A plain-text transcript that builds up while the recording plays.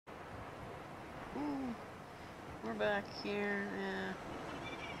we're back here. Yeah.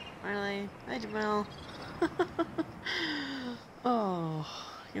 Really? Hi, Jamal. Oh,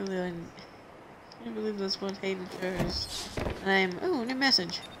 can't believe this one Hayden first. And oh, new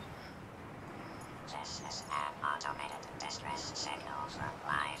message. This is an automated distress signal from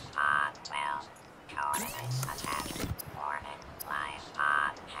Life Pod 12. Coordinates attached. Warning, Life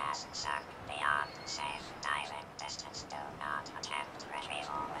Pod has sunk beyond safe diving distance. Do not attempt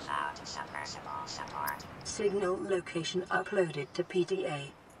retrieval without submersible support. Signal location uploaded to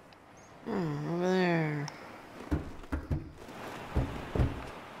PDA. Oh, over there.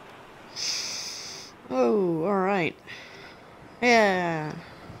 Oh, alright. Yeah.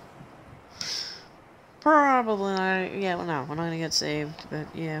 Probably not. Yeah, well, no, we're not gonna get saved.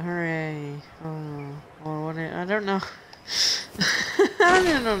 But yeah, hooray. Oh, well, I don't know. I don't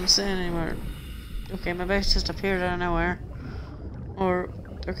even know what I'm saying anymore. Okay, my base just appeared out of nowhere. Or,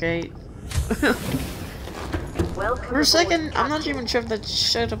 okay. For a second, I'm not even sure if that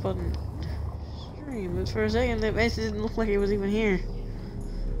showed up on stream, but for a second, that base didn't look like it was even here.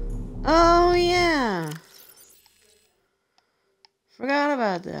 Oh, yeah! Forgot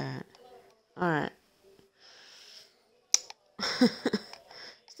about that. Alright.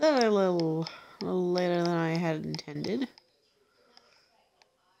 Still a little later than I had intended.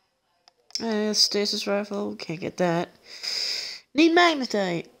 Stasis rifle, can't get that. Need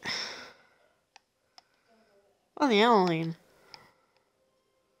magnetite! On the aniline.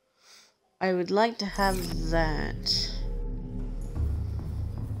 I would like to have that.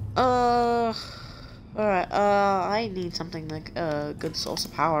 Alright, I need something like a good source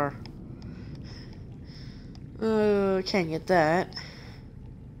of power. Can't get that.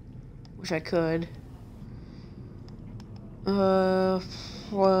 Wish I could.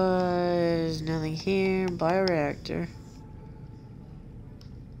 Was nothing here. Bioreactor.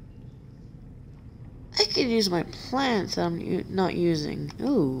 I could use my plants that I'm not using.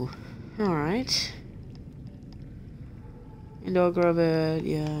 Ooh, alright. Indoor grow bed,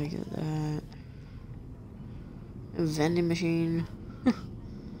 yeah, I get that. A vending machine.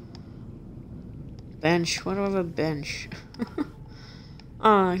 Bench, why do I have a bench?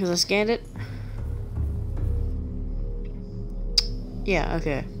 Because I scanned it? Yeah,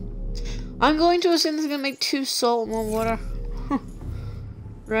 okay. I'm going to assume this is gonna make 2 salt and 1 water.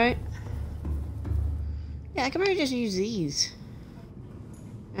 Right? Yeah, I can probably just use these.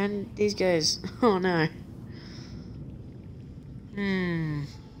 And these guys. Oh no.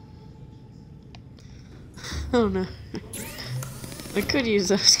 Oh no. I could use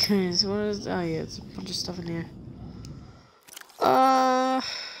those guys. What is... Oh yeah, it's a bunch of stuff in here. What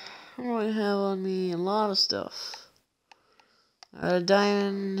do I have on me? A lot of stuff. A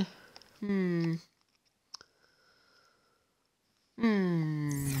diamond.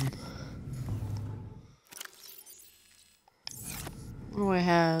 What do I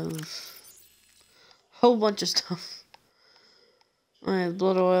have? Whole bunch of stuff. I have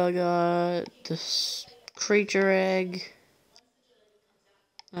blood oil, I got this creature egg.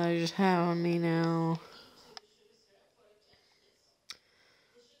 I just have on me now.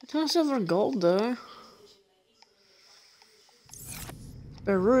 A ton of silver and gold though.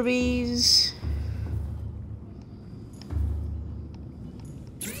 Spare rubies.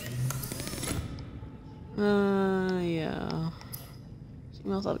 Yeah.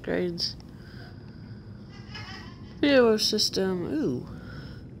 Some health upgrades. Video system. Ooh.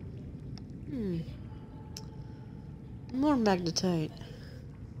 More magnetite.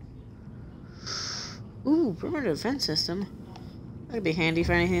 Ooh, perimeter defense system. That could be handy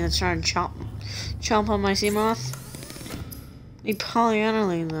for anything that's trying to chomp on my sea moth. Need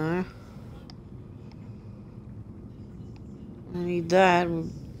polyaniline though. I need that.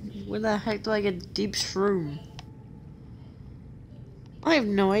 Where the heck do I get deep shroom? I have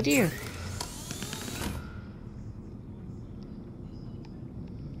no idea.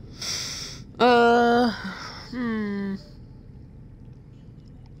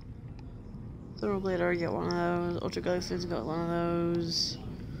 Thoroughblade already got one of those. Ultra Glyphins got one of those.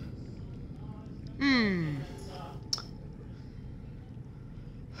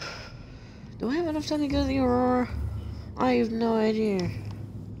 Do I have enough time to go to the Aurora? I have no idea.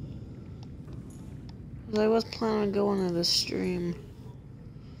 I was planning on going to this stream.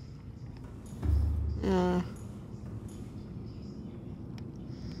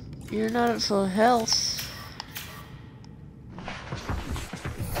 You're not at full health.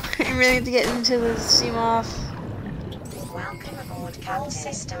 I really have to get into the sea moth. Welcome aboard, Captain. All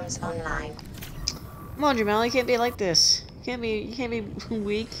systems online. Come on, Jamal, you can't be like this. You can't be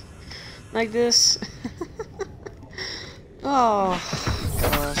weak like this. Oh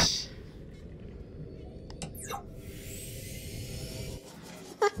gosh.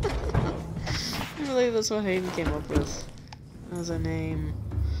 believe that's what Hayden came up with as a name.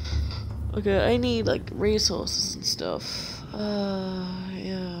 Okay, I need like resources and stuff.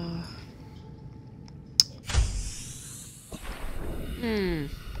 Yeah.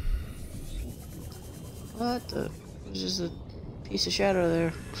 What the? There's just a piece of shadow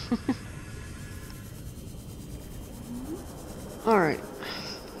there. Alright.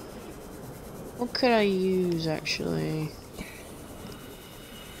 What could I use actually?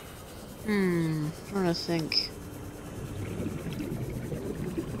 Trying to think.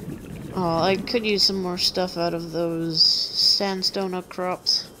 Oh, I could use some more stuff out of those sandstone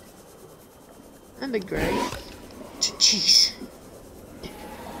outcrops. That'd be great. Jeez.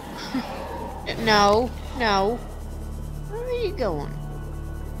 No, no. Where are you going?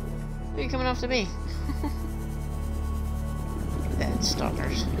 Where are you coming after me? Bad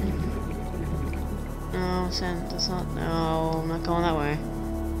stalkers. No, that's not. No, I'm not going that way.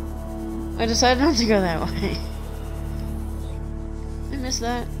 I decided not to go that way. I missed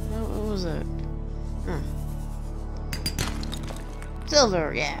that. What was that? Huh.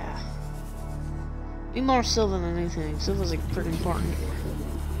 Silver, yeah. Need more silver than anything. Silver's like pretty important.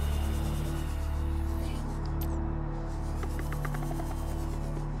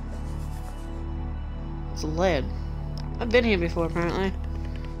 It's lead. I've been here before, apparently.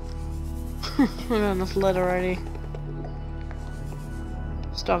 I got enough lead already.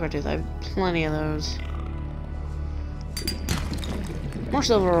 Stalker tooth, I have plenty of those. More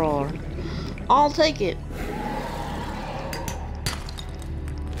silver ore. I'll take it.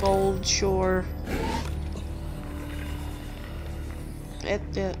 Gold, sure.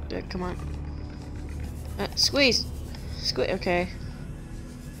 Come on. Squeeze. Squeeze, okay.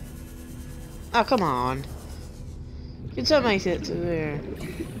 Oh, come on. Can somebody get to there?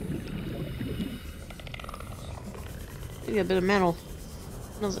 Maybe a bit of metal.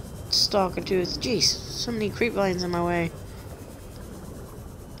 Another stalker tooth. Jeez, so many creep vines in my way.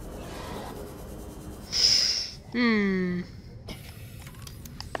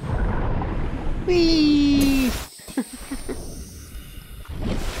 Whee!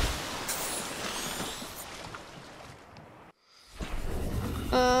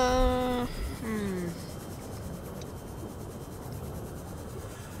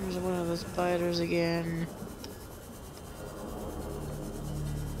 There's one of those spiders again.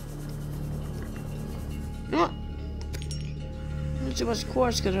 What? Not too much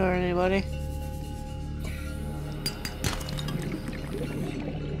quartz could hurt anybody.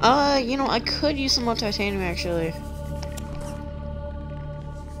 You know, I could use some more titanium actually.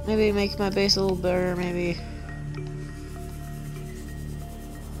 Maybe make my base a little better, maybe.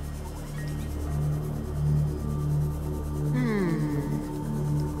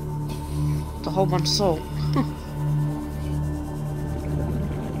 It's a whole bunch of salt.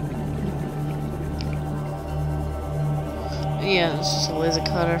 Yeah, it's just a laser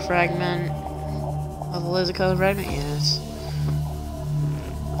cutter fragment. Of a laser cutter fragment, yes.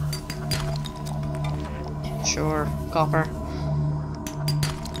 Sure, copper.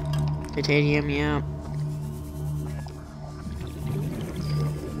 Titanium, yeah.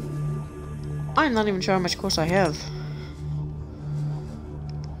 I'm not even sure how much quartz I have.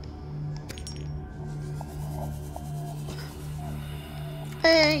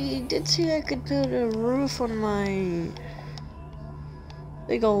 I did see I could put a roof on my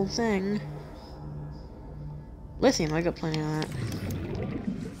big old thing. Lithium, I got plenty of that.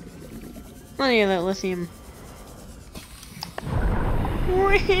 Plenty of that lithium.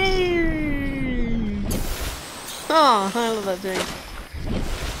 Oh, I love that thing.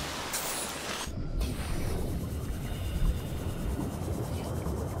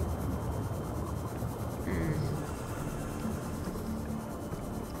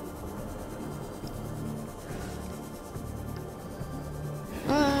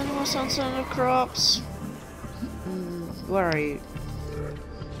 No sunset of crops. Where are you?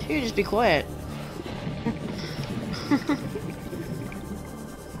 You just be quiet.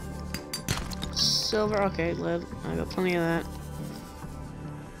 Silver, okay, lead. I got plenty of that.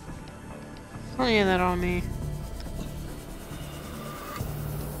 Plenty of that on me.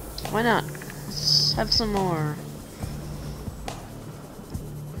 Why not? Let's have some more.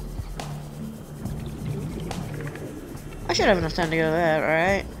 I should have enough time to go to that,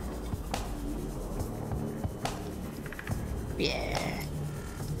 right? Yeah.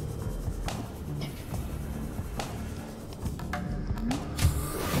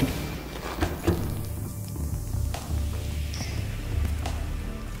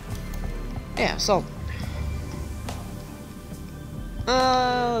 Yeah, salt.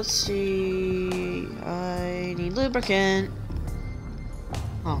 Let's see. I need lubricant.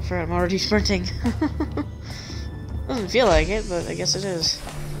 Oh, I forgot I'm already sprinting. Doesn't feel like it, but I guess it is.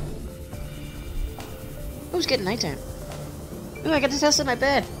 Oh, it's getting nighttime. Ooh, I got to test in my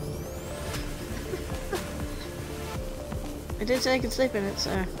bed. I did say I could sleep in it,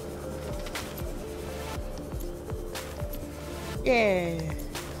 so... Yeah.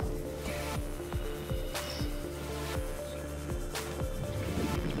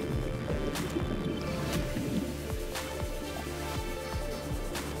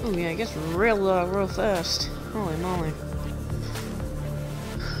 Oh yeah, it gets real fast. Holy moly.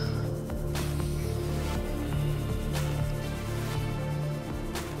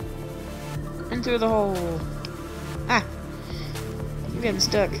 In through the hole. Ah! I'm getting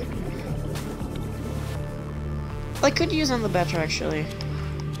stuck. I could use on the better actually.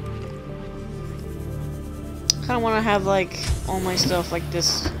 Kinda wanna have like all my stuff like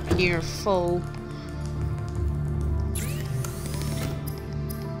this here full.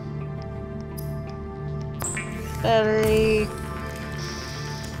 Battery.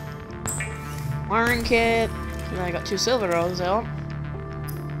 Wiring kit. And then I got 2 silver rolls out.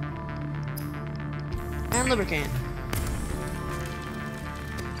 And lubricant.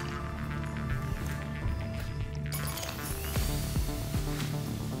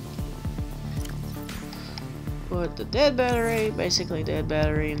 Put the dead battery, basically dead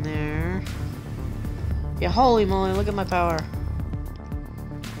battery in there. Yeah, holy moly, look at my power.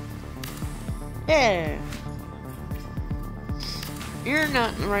 Yeah! You're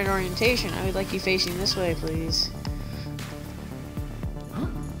not in the right orientation. I would like you facing this way, please.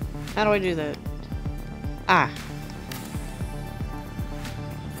 How do I do that? Ah.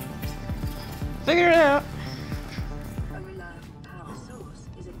 Figure it out! A reliable power source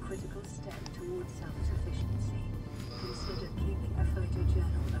is a critical step towards self-sufficiency. Consider keeping a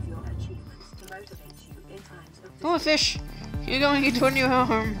photojournal of your achievements to motivate you in times of Come on, fish! You're going into a new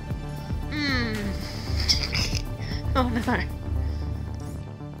home! Oh no.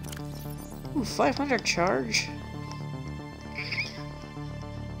 Ooh, 500 charge?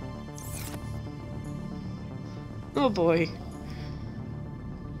 Oh boy.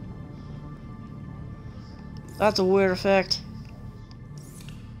 That's a weird effect.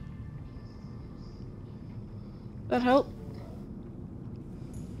 That help?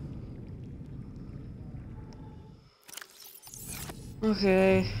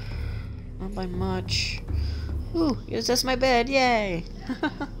 Okay. Not by much. Ooh, yes, that's my bed, yay!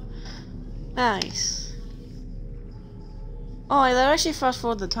 Nice. Oh, that actually fast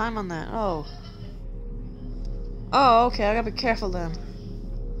forward the time on that. Oh. Oh, okay, I gotta be careful then.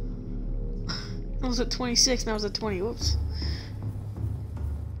 I was at 26, now I was at 20, whoops.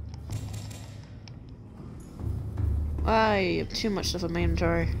 I have too much stuff in my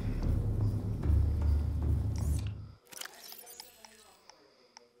inventory.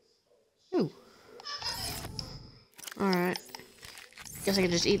 Ooh. Alright. Guess I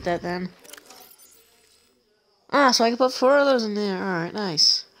can just eat that then. Ah, so I can put 4 of those in there. Alright,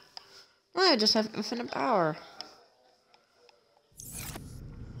 nice. I just have infinite power.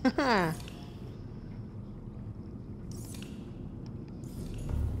 Haha.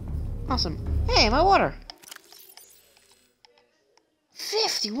 Awesome. Hey, my water!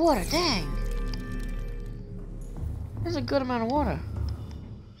 50 water, dang! That's a good amount of water.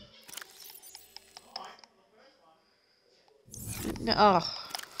 Oh,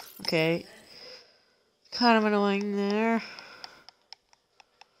 okay. Kind of annoying there.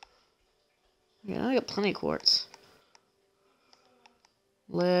 Yeah, I got plenty of quartz.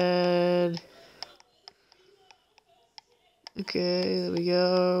 Lead. Okay, there we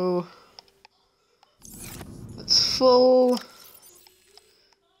go. That's full.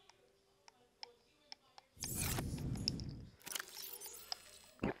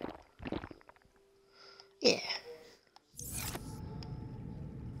 Yeah.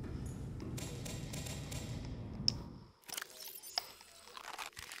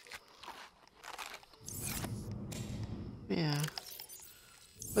 Yeah.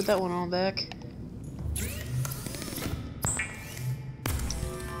 Put that one on back.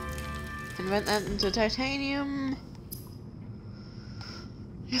 Convert that into titanium.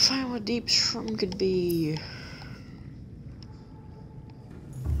 Find what deep shroom could be.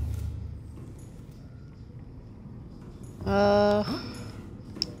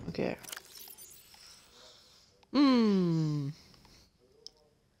 Okay.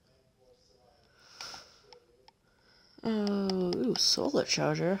 Ooh, solar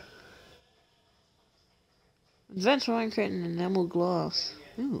charger. Advanced wine crate and enamel glass.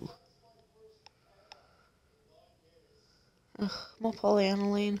 Ooh. Ugh, more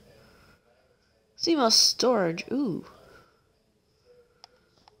polyaniline. CMOS storage. Ooh.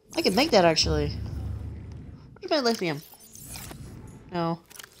 I can make that actually. Where's my lithium? No.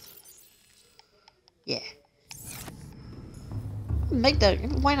 Yeah. Make that.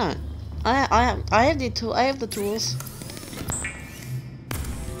 Why not? I have the tool. I have the tools.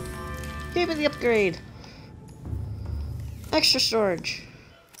 Give me the upgrade. Extra storage.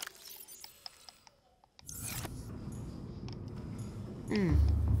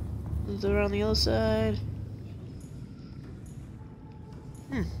 Is it around the other side?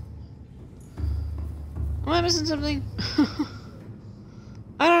 Am I missing something?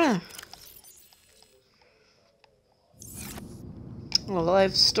 I don't know. Well, I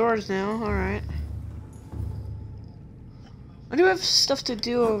have storage now. Alright. I do have stuff to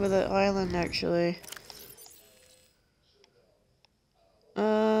do over the island, actually. Do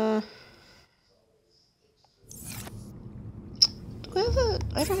I have a...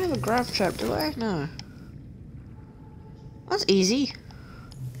 I don't have a graph trap, do I? No. That's easy.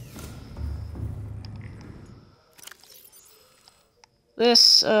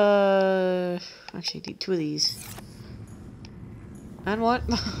 This, actually, need 2 of these. And what?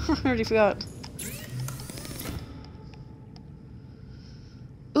 I already forgot.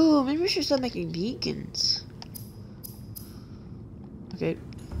 Ooh, maybe we should start making beacons. Okay.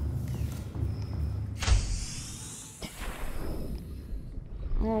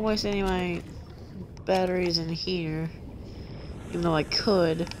 I won't waste any of my batteries in here. Even though I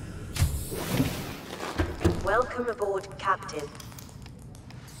could. Welcome aboard, Captain.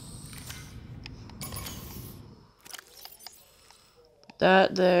 Put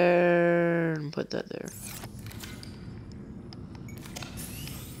that there, and put that there.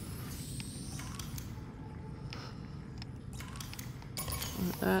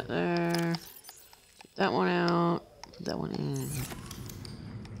 Put that there. Get that one out. Put that one in.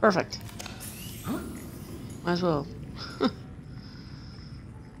 Perfect. Might as well.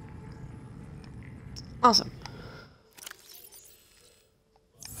 Awesome.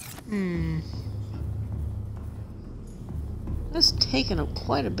 That's taken up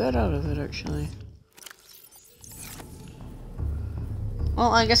quite a bit out of it, actually.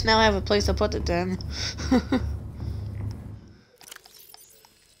 Well, I guess now I have a place to put it then.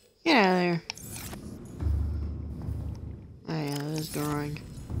 Get out of there. Oh yeah, that is drawing.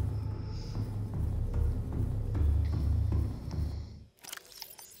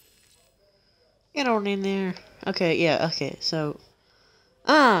 Get on in there. Okay, yeah, okay, so...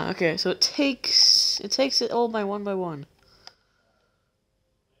 okay, so it takes it all by one. I wonder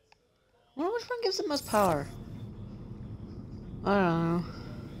which one gives the most power. I don't know.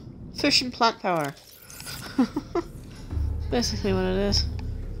 Fish and plant power. Basically what it is.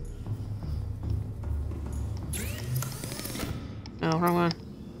 No, wrong one.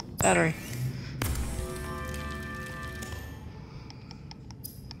 Battery.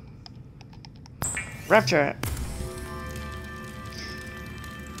 Rapture it.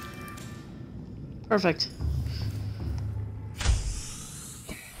 Perfect.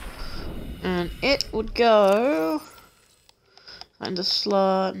 And it would go... Find a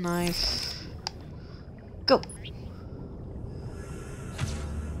slot, knife... Go!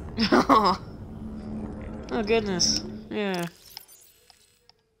 Oh goodness. Yeah.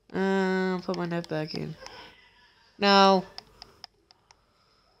 Put my net back in. No.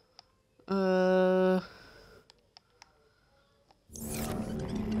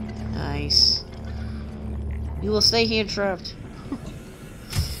 Nice. You will stay here trapped.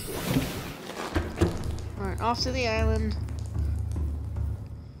 Alright, off to the island.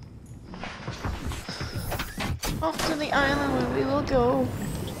 Off to the island where we will go.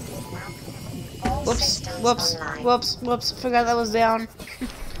 Whoops, whoops, whoops, whoops. Forgot that was down.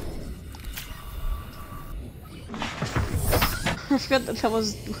 I forgot that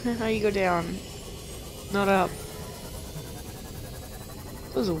was how you go down. Not up.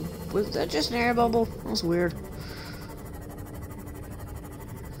 Was that just an air bubble? That was weird.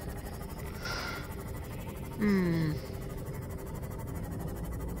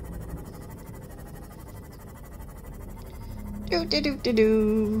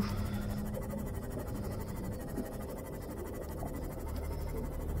 Do.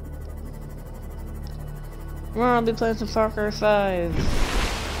 Well, I'll be playing some Far Cry 5.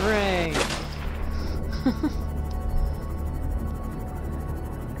 Hooray!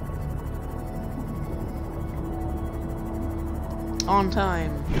 On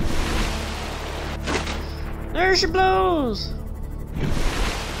time. There she blows!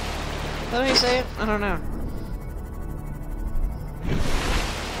 Let me say it? I don't know.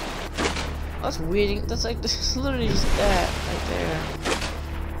 That's weird. That's like, this is literally just that right there.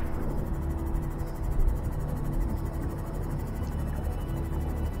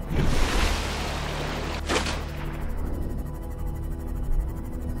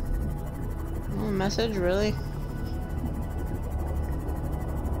 message, really?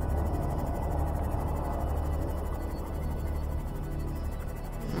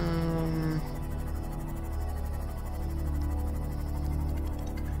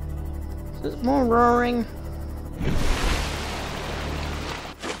 Is this more roaring? Massive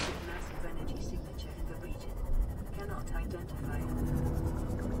energy signature in the region. Cannot identify it.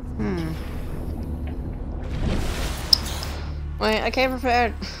 Wait, I came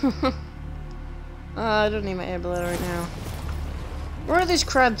prepared. I don't need my air balloon right now. Where are these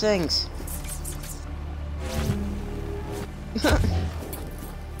crab things?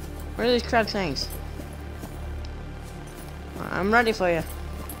 Where are these crab things? I'm ready for you.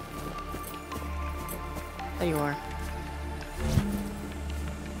 There you are.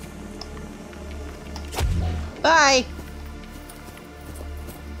 Bye!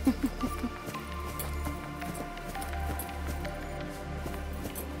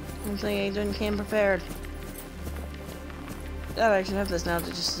 Looks like I didn't came prepared. Oh, I actually have this now to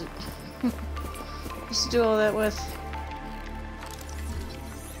just to do all that with.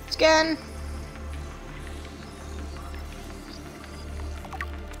 Scan!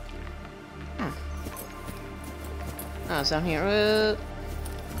 Oh, it's down here.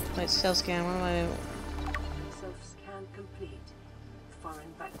 Wait, cell scan. What am I doing? Self-scan complete.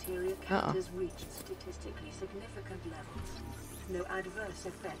 Foreign bacteria count has reached statistically significant levels. No adverse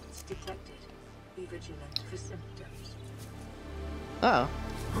effects detected. Be vigilant for symptoms. Uh oh.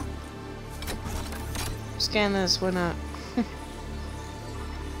 Scan this, why not?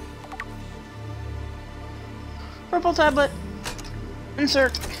 Purple tablet.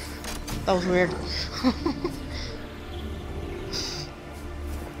 Insert. That was weird.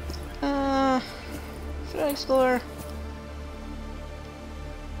 Should I explore?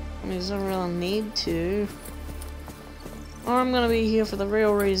 I mean, there's no real need to. Or I'm gonna be here for the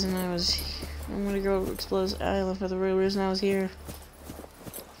real reason I was. I'm gonna go explore this island for the real reason I was here.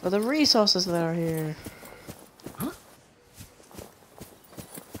 For the resources that are here.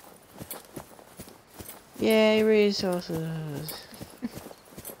 Yay, resources.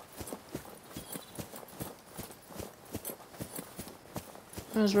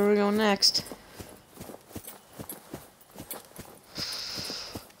 That's where we're going next.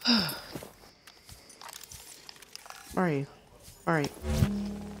 Where are you? Where are you?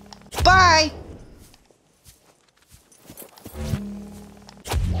 Bye!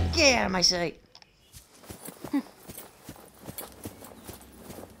 Get out of my sight.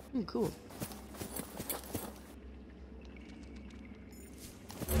 Cool.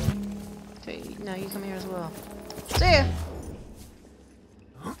 Okay, now you come here as well. See ya!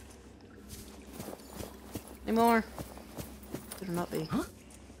 Any more? Better not be.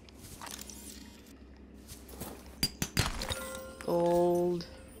 Gold.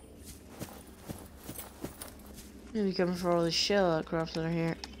 Maybe coming for all the shell outcrops that are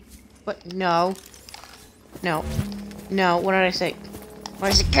here. What? No. No. No, what did I say? What did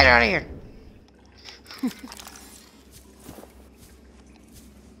I say? Get out of here!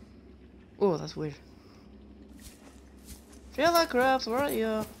 Oh, that's weird. Shell outcrops, where are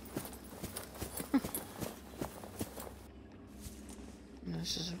you?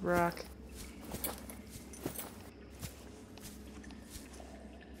 This is a rock.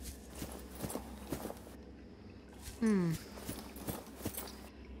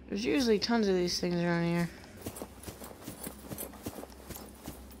 There's usually tons of these things around here.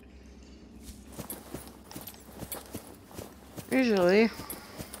 Usually.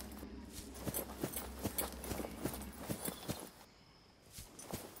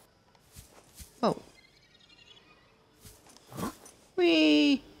 Oh.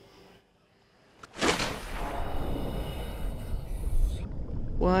 Whee!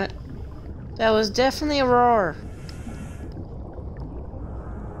 What? That was definitely a roar.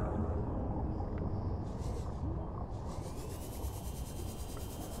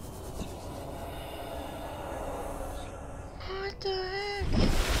 What the heck?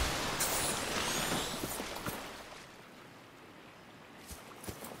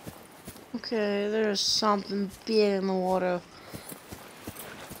 Okay, there's something big in the water.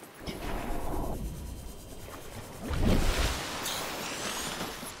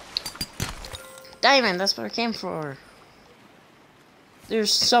 Diamond, that's what I came for.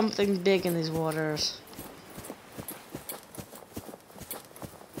 There's something big in these waters.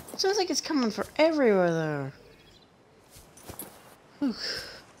 It sounds like it's coming from everywhere though. Whew.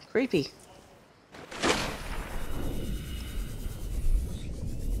 Creepy.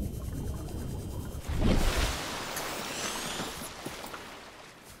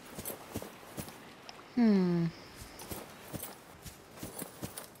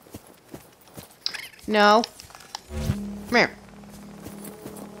 No. Come here.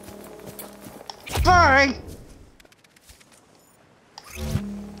 Bye!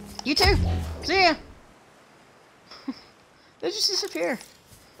 You too! See ya! They just disappear.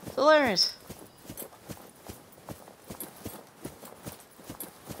 It's hilarious.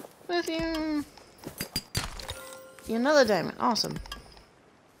 Lithium. Another diamond. Awesome.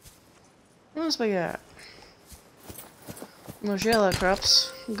 What else we got? Mojella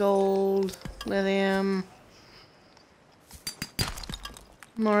crops. Gold. Lithium.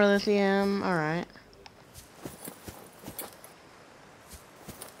 More lithium. Alright.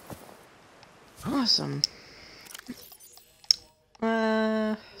 Awesome.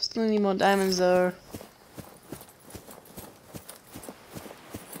 Still need more diamonds though.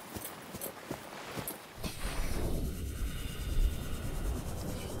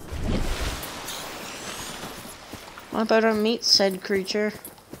 What if I don't meet said creature?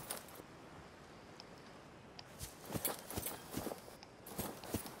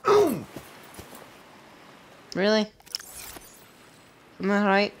 Really? Am I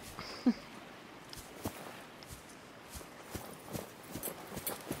right?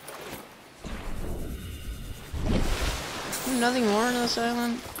 Nothing more on this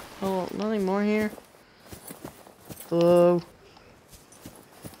island? Oh, nothing more here? Boo.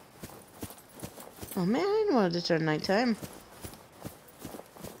 Oh man, I didn't want it to turn nighttime.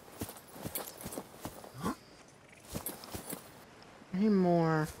 Any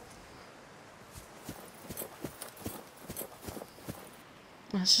more?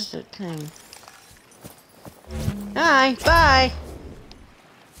 That's just a thing. Hi, bye!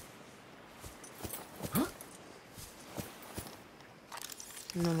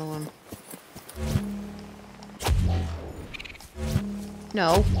 Another one.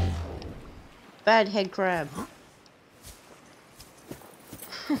 No. Bad head crab.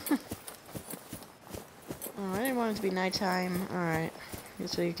 Oh, I didn't want it to be nighttime. Alright.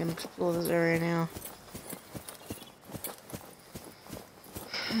 So you can explore this area now.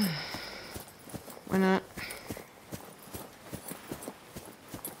 Why not?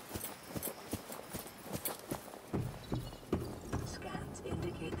 Scans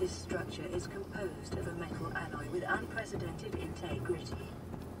indicate this structure is composed of a metal alloy with unprecedented integrity.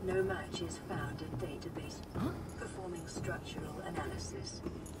 No match is found in database. Performing structural analysis.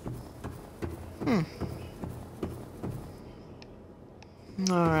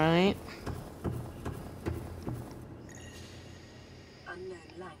 Alright.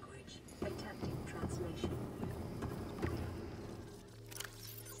 Unknown language. Attempting translation.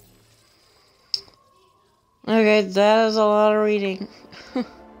 Okay, that is a lot of reading.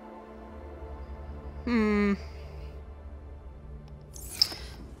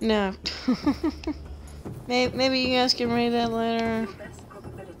 No. Maybe you guys can read that later. The best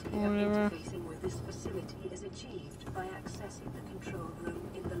probability of Whatever. interfacing with this facility is achieved by accessing the control room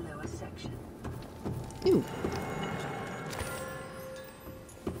in the lower section. Ooh.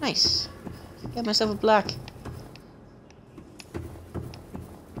 Nice. Got myself a black.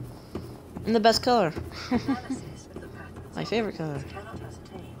 And the best color. Analysis of the patterns My favorite color. cannot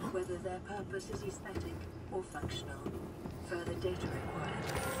ascertain whether their purpose is aesthetic or functional. Further data required.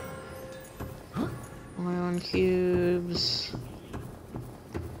 Iron cubes.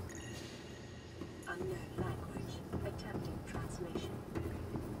 Unknown language. Attempting translation.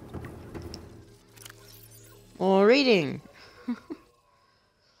 More reading.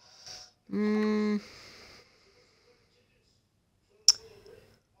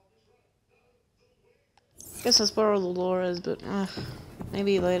 Guess that's where the lore is, but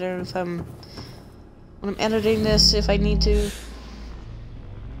maybe later if when I'm editing this, if I need to.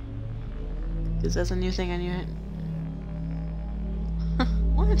 Because that's a new thing I knew it.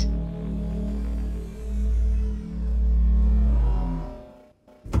 What?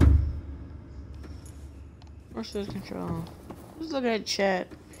 Force control. Just look at chat.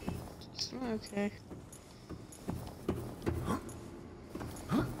 Okay.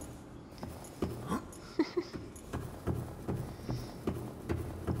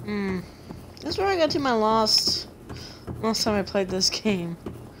 That's where I got to my last time I played this game.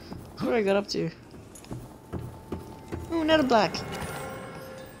 That's where I got up to. Ooh, not a black.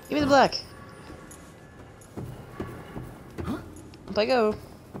 Give me the black. Up I go.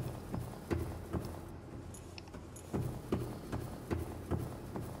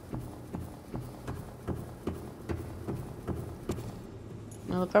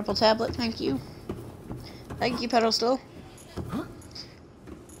 Another purple tablet, thank you. Thank you, pedestal.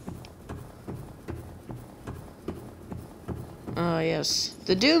 Oh, yes.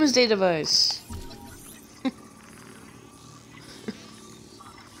 The Doomsday device.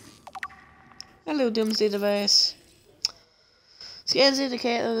 Hello, Doomsday device. Scans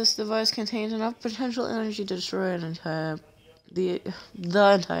indicate that this device contains enough potential energy to destroy an entire the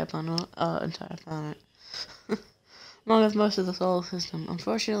entire planet. Along with most of the solar system.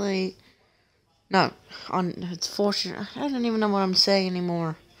 Unfortunately, no. It's fortunate. I don't even know what I'm saying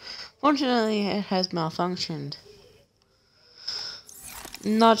anymore. Fortunately, it has malfunctioned.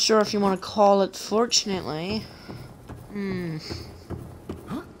 Not sure if you want to call it fortunately.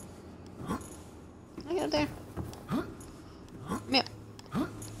 I got there. Yep.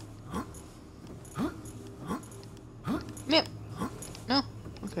 Yep. No?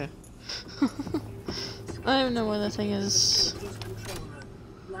 Okay. I don't even know where that thing is. His control room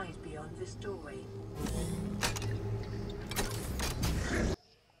lies beyond this doorway.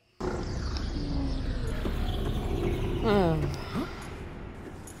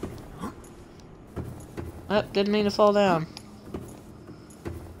 Oh, didn't mean to fall down.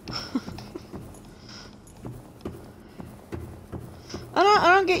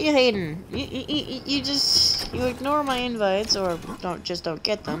 I don't get you, Hayden. You ignore my invites, or don't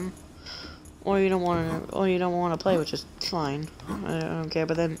get them, or you don't want to play, which is fine. I don't care.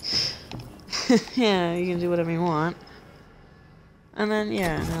 But then, yeah, you can do whatever you want. And then,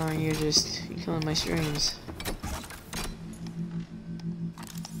 yeah, no, you're killing my streams.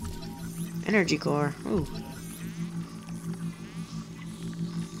 Energy core. Ooh.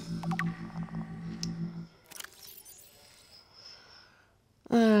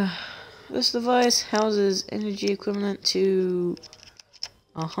 This device houses energy equivalent to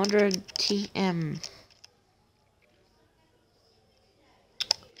 100 TM.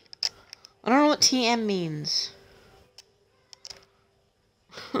 I don't know what TM means.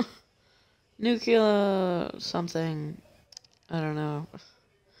 Nuclear something. I don't know.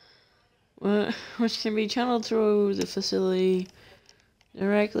 Which can be channeled through the facility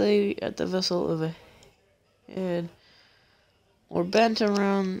directly at the vessel overhead, or bent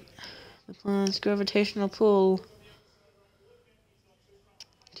around the planet's gravitational pull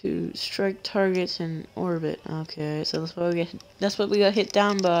to strike targets in orbit. Okay, so that's what we got hit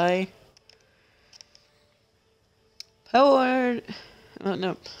down by. Power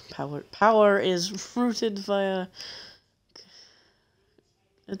is routed via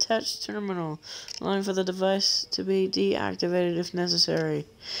attached terminal, allowing for the device to be deactivated if necessary.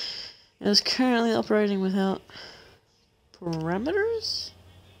 It is currently operating without parameters?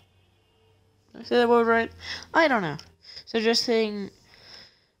 Did I say that word right? I don't know. Suggesting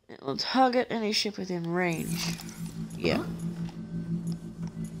it will target any ship within range. Yeah.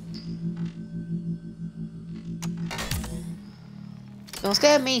 Don't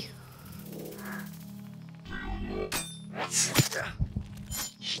stab me!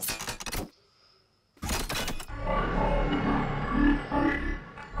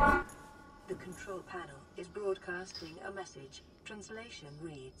 The control panel is broadcasting a message. Translation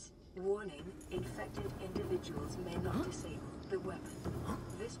reads, "Warning, infected individuals may not disable the weapon.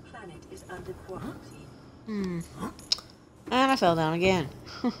 This planet is under quarantine." And I fell down again.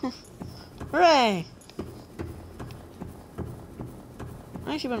 Hooray!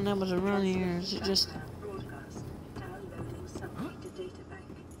 I should have been able to run here. Is it just... Broadcast. Downloading subnautica data bank.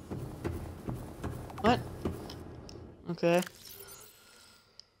 What? Okay.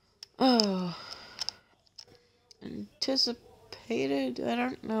 Oh. Anticipated? I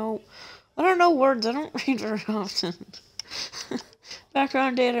don't know. I don't know words. I don't read very often.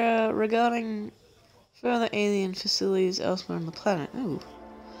 Background data regarding further alien facilities elsewhere on the planet. Ooh.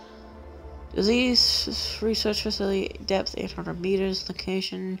 Disease research facility, depth 800 meters,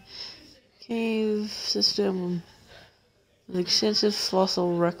 location, cave system with extensive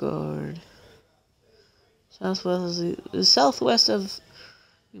fossil record. Southwest of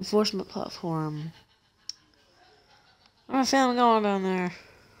enforcement platform. I have a feeling going down there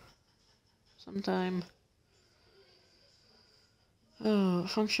sometime. Oh,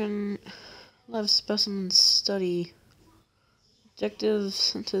 function, live specimen study. Objective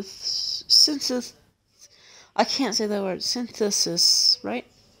synthesis. I can't say that word. Synthesis, right?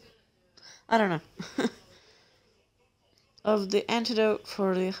 I don't know. Of the antidote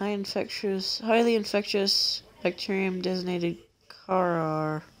for the highly infectious bacterium designated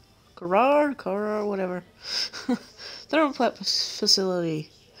Carar, whatever. Thermoplasm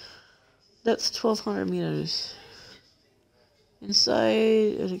facility. Depth 1,200 meters.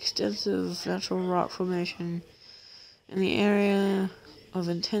 Inside an extensive natural rock formation in the area of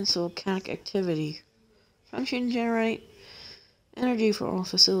intense volcanic activity. Function generate energy for all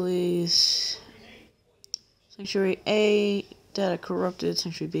facilities. Sanctuary A, data corrupted.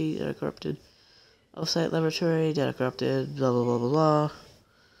 Sanctuary B, data corrupted. Off-site laboratory, data corrupted. Blah, blah, blah, blah, blah.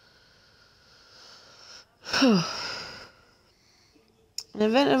 In the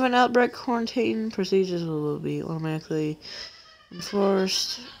event of an outbreak, quarantine procedures will be automatically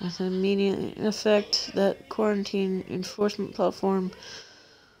enforced with an immediate effect. That quarantine enforcement platform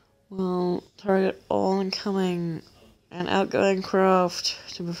will target all incoming and outgoing craft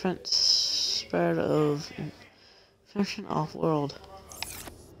to prevent spread of infection off-world.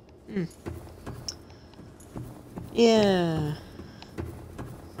 Yeah.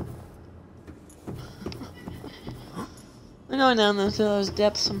 We're going down those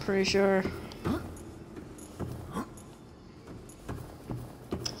depths, I'm pretty sure.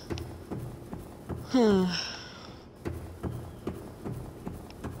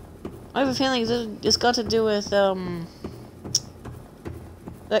 I have a feeling it's got to do with,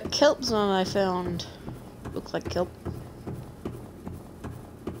 that kelp zone I found. Looks like kelp.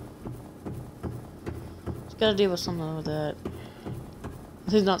 It's got to do with something with that. It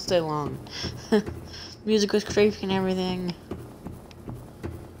did not stay long. Music was creepy and everything.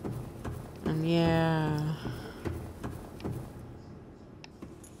 And yeah.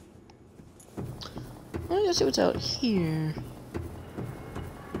 Let me just see what's out here.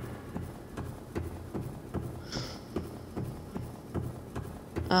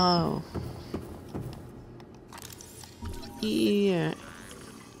 Oh. Yeah.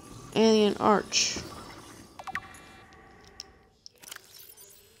 Alien Arch.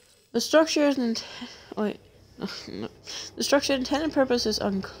 The structure is wait. No. The structure intended purpose is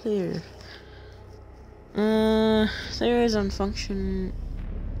unclear. Theories on function.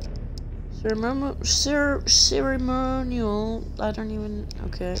 Ceremonial. I don't even.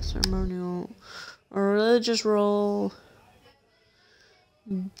 Okay, ceremonial. Or religious role.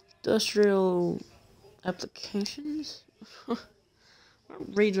 Industrial applications? I don't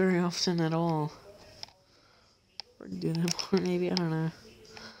read very often at all. Or do that more, maybe, I don't know.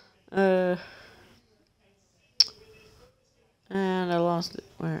 And I lost it.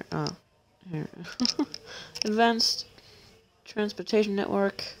 Where? Oh, here. Advanced Transportation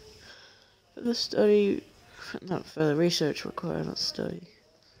Network. For the study, not for the research required, not study.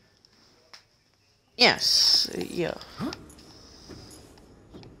 Yes, yeah.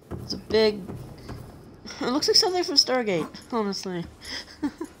 It's a big... It looks like something from Stargate, honestly.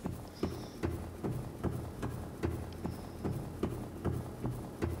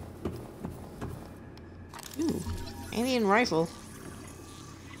 Ooh, alien rifle.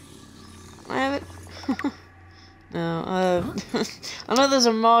 I have it. No, I know there's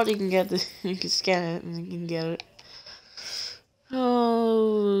a mod you can get this. You can scan it and you can get it.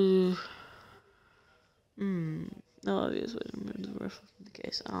 Oh. No obvious way to remove the rifle from the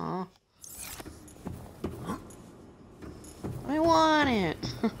case. Aw. I want it.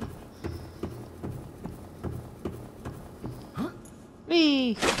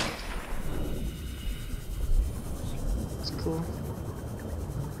 Me. That's cool.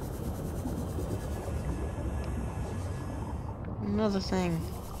 Another thing.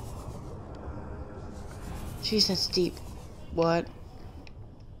 Jeez, that's deep. What?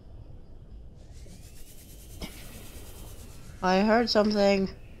 I heard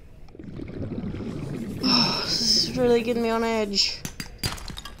something. Oh, this is really getting me on edge.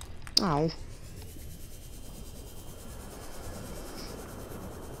 Oh.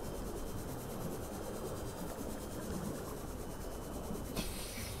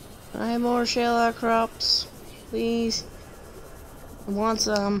 Can I have more shell outcrops, please? I want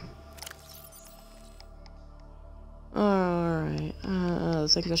some. Alright. I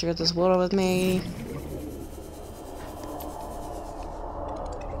think I should get this water with me.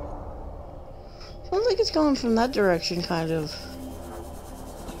 Sounds like it's going from that direction, kind of.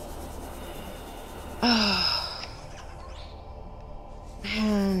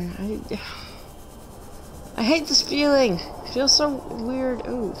 Man, I hate this feeling. It feels so weird.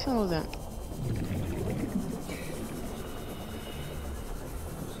 Ooh, feel that.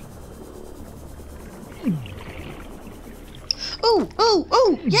 Oh, oh,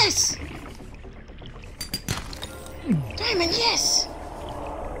 oh, yes! Diamond, yes!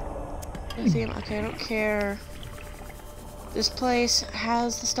 Lithium, okay, I don't care. This place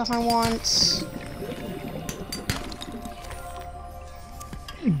has the stuff I want.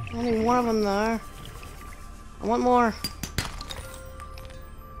 Only one of them there. I want more.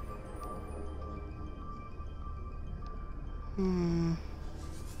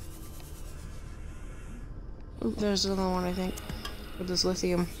 Oop, there's another one, I think. With this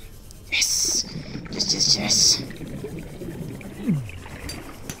lithium. Yes! Yes, yes, yes!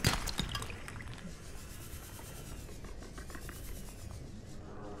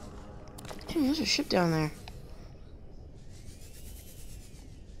 Damn, there's a ship down there.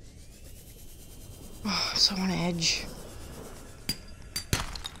 Oh, so on edge.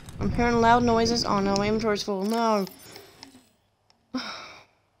 I'm hearing loud noises. Oh no, my inventory's full. No.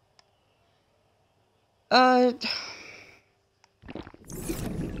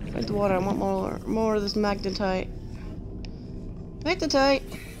 Drink the water. I want more of this magnetite. Magnetite.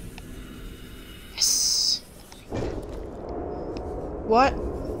 Yes. What?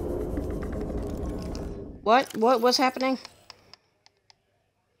 What's happening?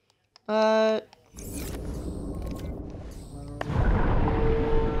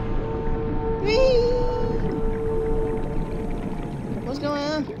 Whee! What's going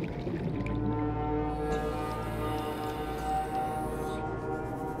on?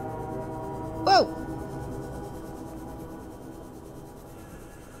 Whoa!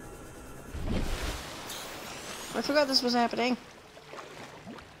 I forgot this was happening.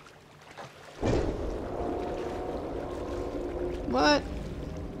 What?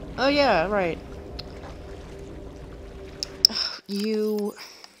 Oh yeah, right. You...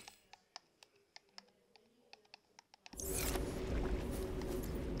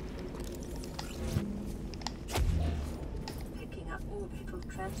 Picking up orbital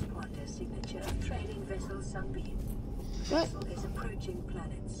transponder signature of trading vessel Sunbeam. What? Vessel is approaching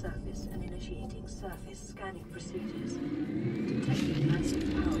planet's surface and initiating surface scanning procedures. Detecting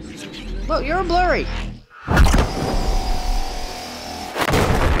massive power surge. Whoa, you're blurry!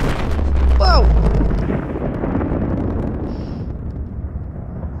 Whoa!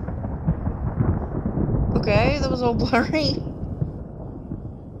 Okay, that was all blurry.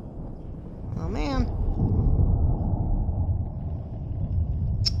 Oh man.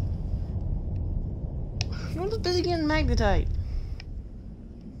 I'm just busy getting magnetite.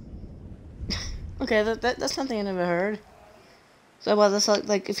 Okay, that's something I never heard. So what, that's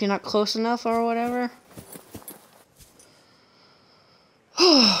like if you're not close enough or whatever?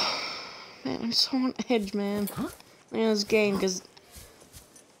 Man, I'm so on edge, man. Man, this game, because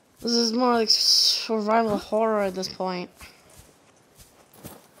this is more like survival horror at this point.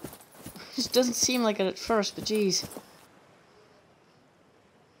 It just doesn't seem like it at first, but geez.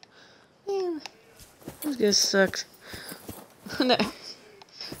 Man, those guys suck. No,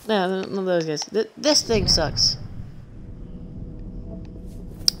 no, those guys. This thing sucks.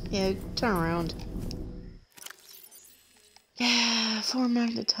 Yeah, turn around. Yeah, 4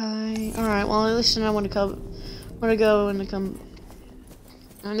 magnetite. Alright, well at least I know when to come, where to go and to come.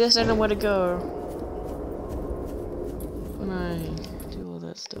 I guess I know where to go when I do all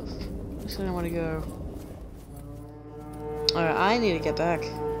that stuff. At least I know where to go. Alright, I need to get back.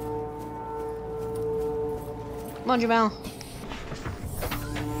 Come on, Jamal.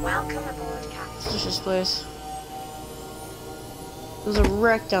 Welcome aboard, Captain. What's this place? There's a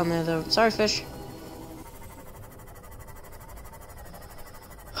wreck down there, though. Sorry, fish.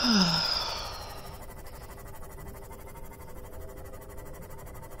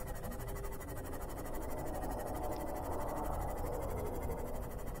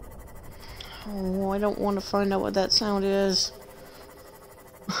 Oh, I don't want to find out what that sound is.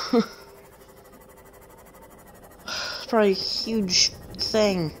 It's probably a huge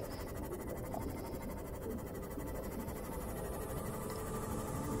thing.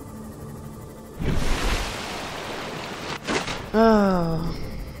 Oh.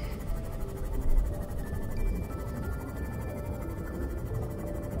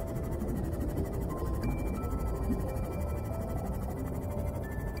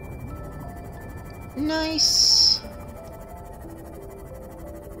 Nice.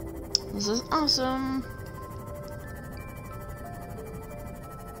 This is awesome.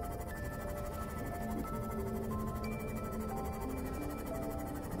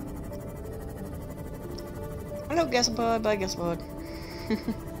 Hello, Gasopod. Bye, Gasopod.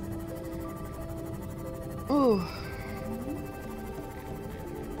 Ooh.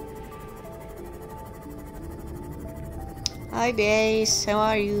 Hi, Base. How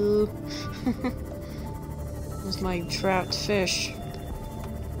are you? This is my trapped fish.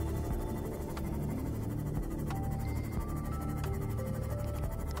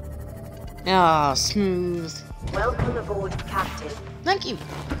 Ah, smooth. Welcome aboard, Captain. Thank you.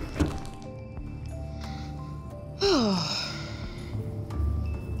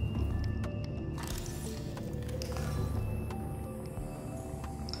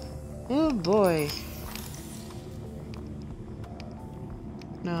 Oh boy.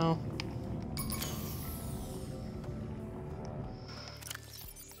 No.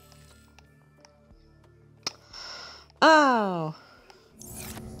 Oh.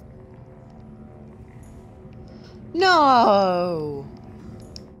 No.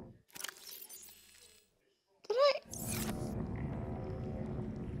 Did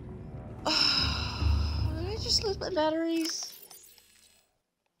I the batteries?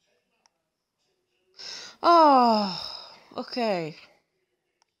 Oh, okay.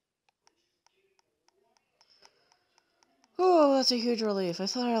 Oh, that's a huge relief. I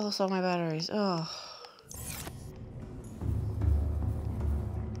thought I lost all my batteries. Oh.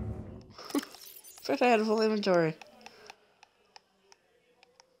 First I had a full inventory.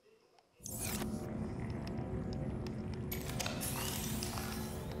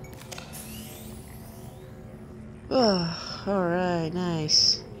 Oh, alright,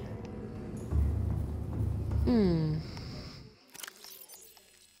 nice.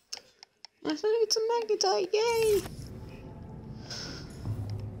 I think it's a magnetite, yay!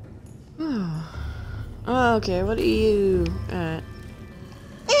 Oh, okay, what are you at?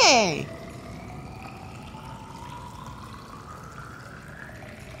 Hey!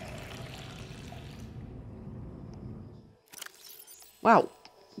 Wow,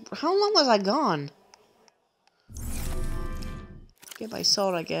 how long was I gone? Get my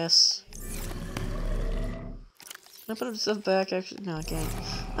salt, I guess. Can I put stuff back? Actually, no, I can't.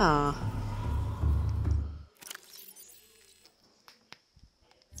 Ah.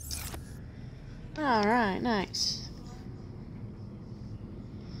 Alright, nice.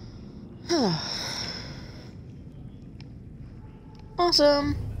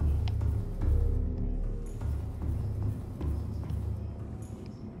 Awesome.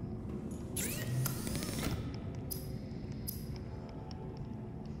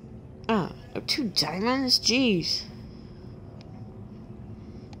 Ah, 2 diamonds? Jeez.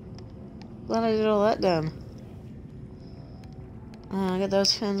 Glad I did all that then. I got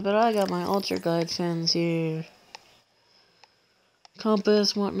those fins, but I got my ultra glide fins here.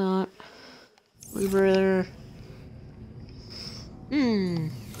 Compass, whatnot. Rebreather. I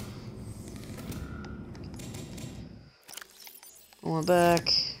went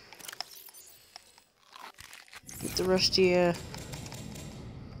back. Get the rest of you.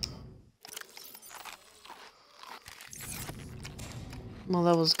 Well,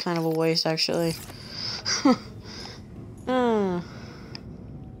 that was kind of a waste, actually.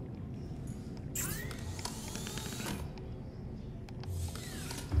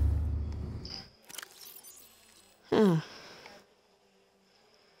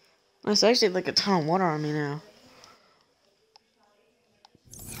 That's actually like a ton of water on me now.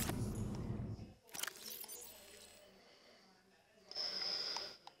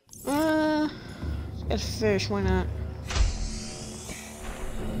 Got fish, why not?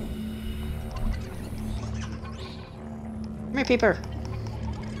 Come here, Peeper.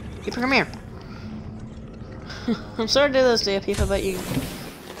 Peeper, come here. I'm sorry to do this to you, Peeper, but you're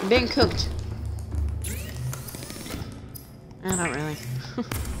being cooked. Not really.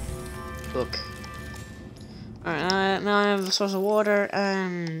 Look. Alright, now I have a source of water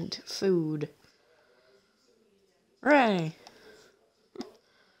and food. Hooray!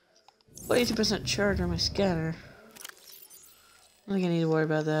 42% charge on my scanner. I don't think I need to worry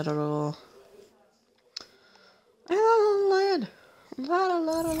about that at all. And a lot of lead. A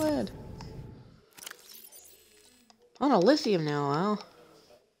lot of lead. Oh no, lithium now, wow.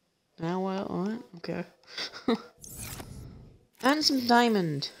 Now what? Okay. And some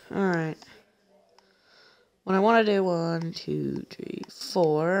diamond. Alright. What I want to do, 1, 2, 3,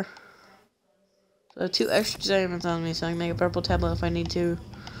 4. So 2 extra diamonds on me so I can make a purple tablet if I need to.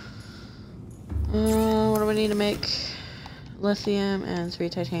 What do we need to make? Lithium and 3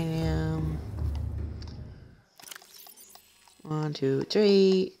 titanium. 1, 2,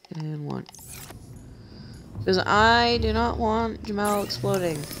 3, and 1. Because I do not want Jamal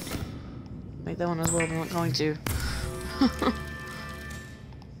exploding. Make that one as well, but I'm not going to.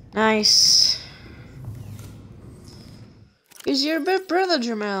 Nice. He's your big brother,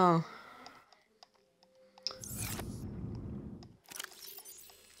 Jamal.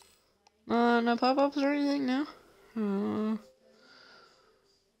 No pop-ups or anything now?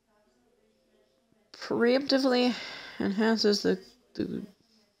 Preemptively enhances the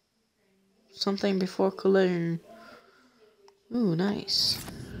something before collision. Ooh, nice.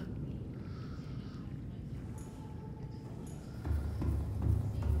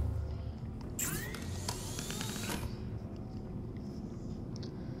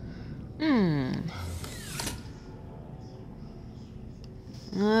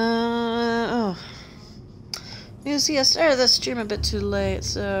 Oh. You see, I started this stream a bit too late,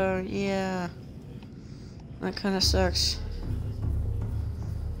 so yeah. That kind of sucks.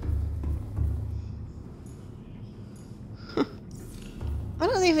 I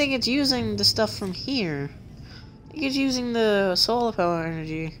don't even think it's using the stuff from here. I think it's using the solar power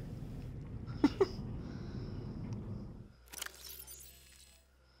energy.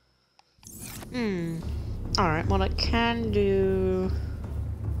 Alright, what I can do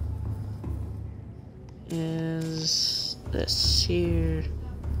is this here.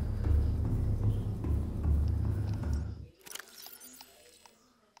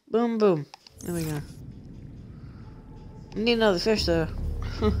 Boom, boom. There we go. Need another fish though.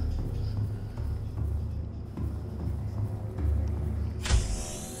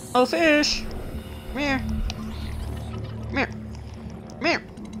 Oh, fish! Come here. Come here. Come here.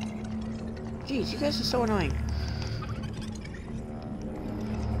 Jeez, you guys are so annoying.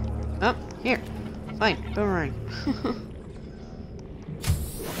 Oh, here. Fine, boomerang.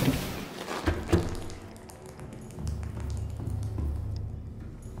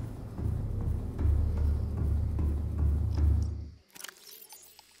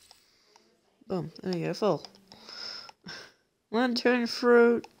 Boom, there you go, full. Lantern,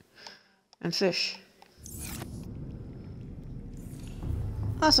 fruit, and fish.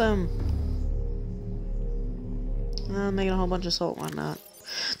 Awesome! I'm making a whole bunch of salt, why not?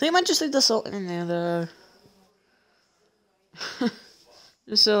 I think I might just leave the salt in there though.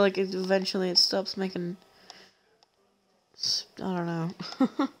 Just so like eventually it stops making... I don't know.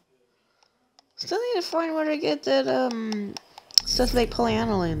 Still need to find where to get that stuff to make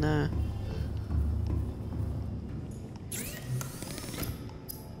polyaniline though.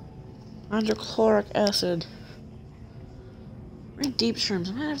 Hydrochloric acid. Where are deep shrooms?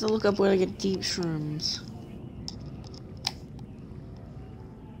 I might have to look up where to get deep shrooms.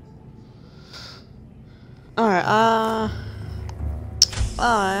 Alright,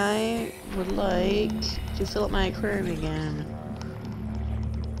 I would like to fill up my aquarium again.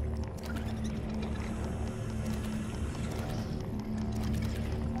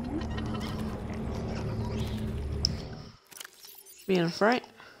 Should be enough, right?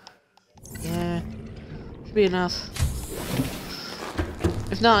 Yeah, should be enough.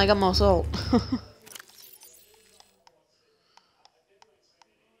 If not, I got more salt.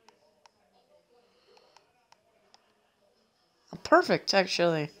 Perfect,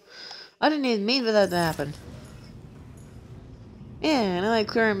 actually. I didn't even mean for that to happen. Yeah, now my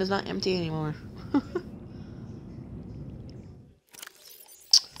aquarium is not empty anymore. How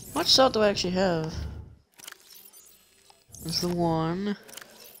much salt do I actually have? That's the one.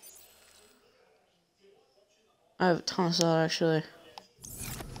 I have a ton of salt, actually.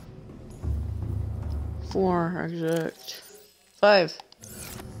 4, exact. 5.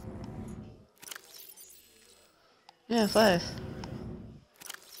 Yeah, 5.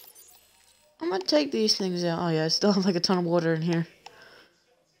 I'm gonna take these things out. Oh yeah, I still have like a ton of water in here.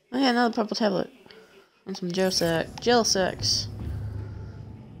 Oh yeah, another purple tablet. And some gel sacks.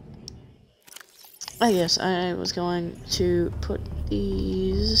 Oh yes, I was going to put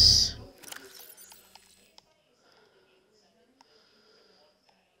these...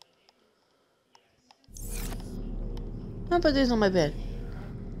 I'll put these on my bed.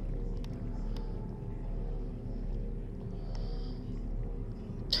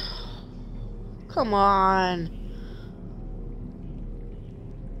 Come on.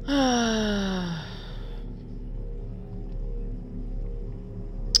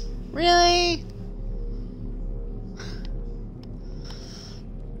 Really?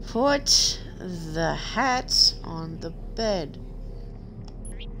 Put the hats on the bed.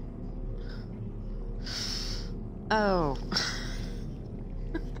 Oh.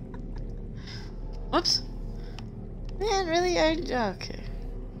 Whoops. Man, really? Okay.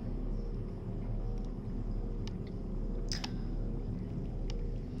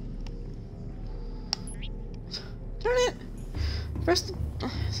 Darn it! First,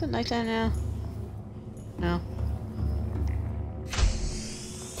 is it nighttime now? No.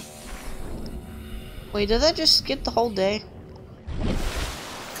 Wait, did that just skip the whole day?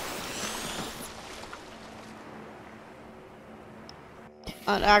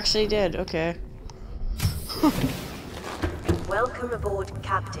 It actually did, okay. Welcome aboard,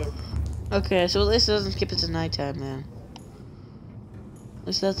 Captain. Okay, so at least it doesn't skip it to nighttime then. At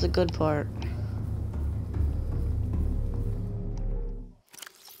least that's the good part.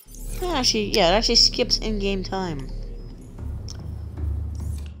 Actually, yeah, it actually skips in-game time.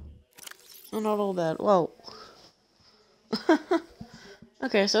 So not all bad. Whoa.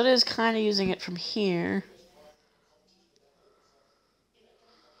 Okay, so it is kind of using it from here.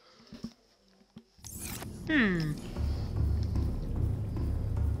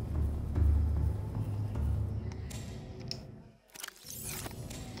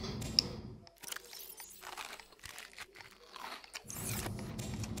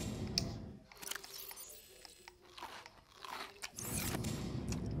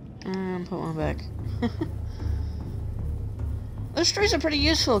 Put one back. Those trees are pretty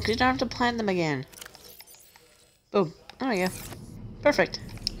useful because you don't have to plant them again. Boom. There we go. Perfect.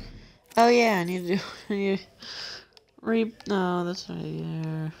 Oh yeah, I need to do. I need to no, that's right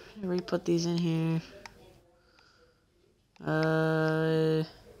there. Re-put these in here. Oh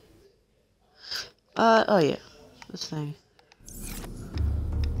yeah, this thing.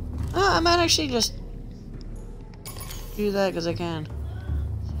 I might actually just do that because I can.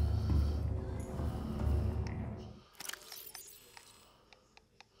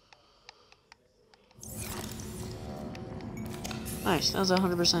 Nice, that was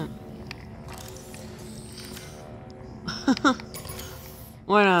 100%.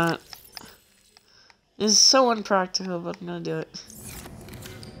 Why not? It's so unpractical, but I'm gonna do it.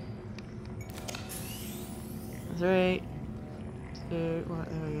 3, 2, 1,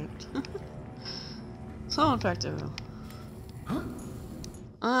 there we go. So unpractical.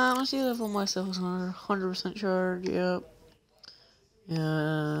 Let's see if myself is 100% charged, yep.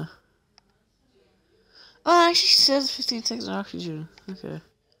 Yeah. Oh, it actually says 15 seconds of oxygen. Okay.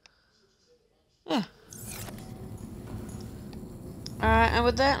 Yeah. Alright, and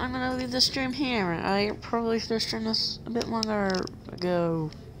with that, I'm gonna leave the stream here. I probably should have streamed this a bit longer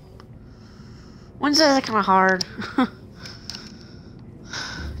ago. Wednesdays are kinda hard.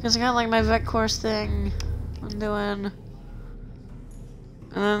 Because I got like my vet course thing I'm doing.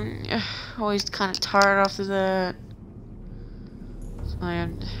 And then, always kinda tired after that. So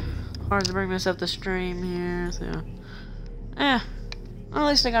hard to bring this up the stream here, so. Yeah. Well, at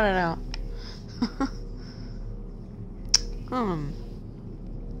least I got it out.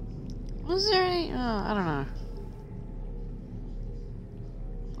 Was there any, I don't know.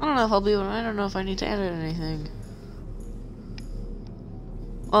 I don't know if I'll be able to, I don't know if I need to edit anything.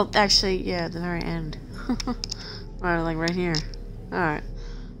 Well, actually, yeah, at the very end. Right, like right here. Alright.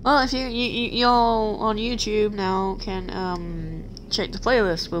 Well, if you all on YouTube now can, check the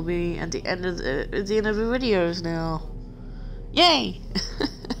playlist. Will be at the end of the videos now. Yay!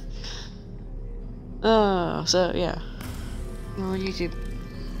 So, yeah. On YouTube.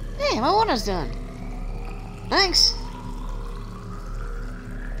 Hey, my water's done. Thanks.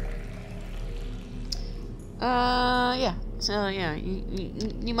 Yeah. So yeah,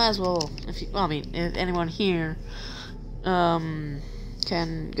 you might as well, if you, well, I mean, if anyone here, can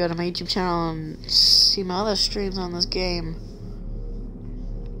go to my YouTube channel and see my other streams on this game.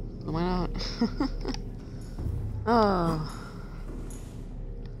 Why not? Oh.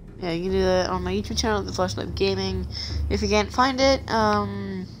 Yeah, you can do that on my YouTube channel, The Flashlight Gaming. If you can't find it,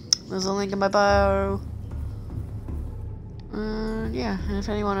 there's a link in my bio. Yeah, and if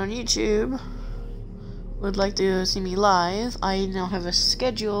anyone on YouTube would like to see me live, I now have a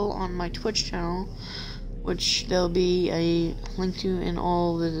schedule on my Twitch channel, which there'll be a link to in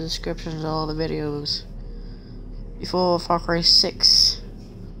all the descriptions of all the videos. Before Far Cry 6.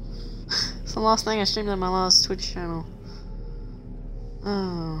 It's the last thing I streamed on my last Twitch channel.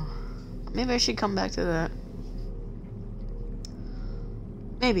 Oh, maybe I should come back to that.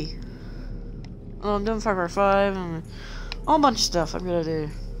 Maybe. Well, I'm doing Far Cry 5 and a whole bunch of stuff I'm gonna do.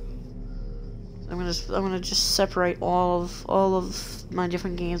 I'm gonna just separate all of my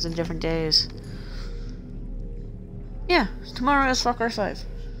different games in different days. Yeah, tomorrow is Far Cry 5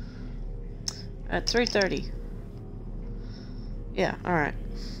 at 3:30. Yeah, all right.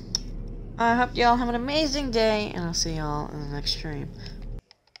 I hope y'all have an amazing day, and I'll see y'all in the next stream.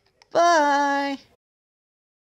 Bye!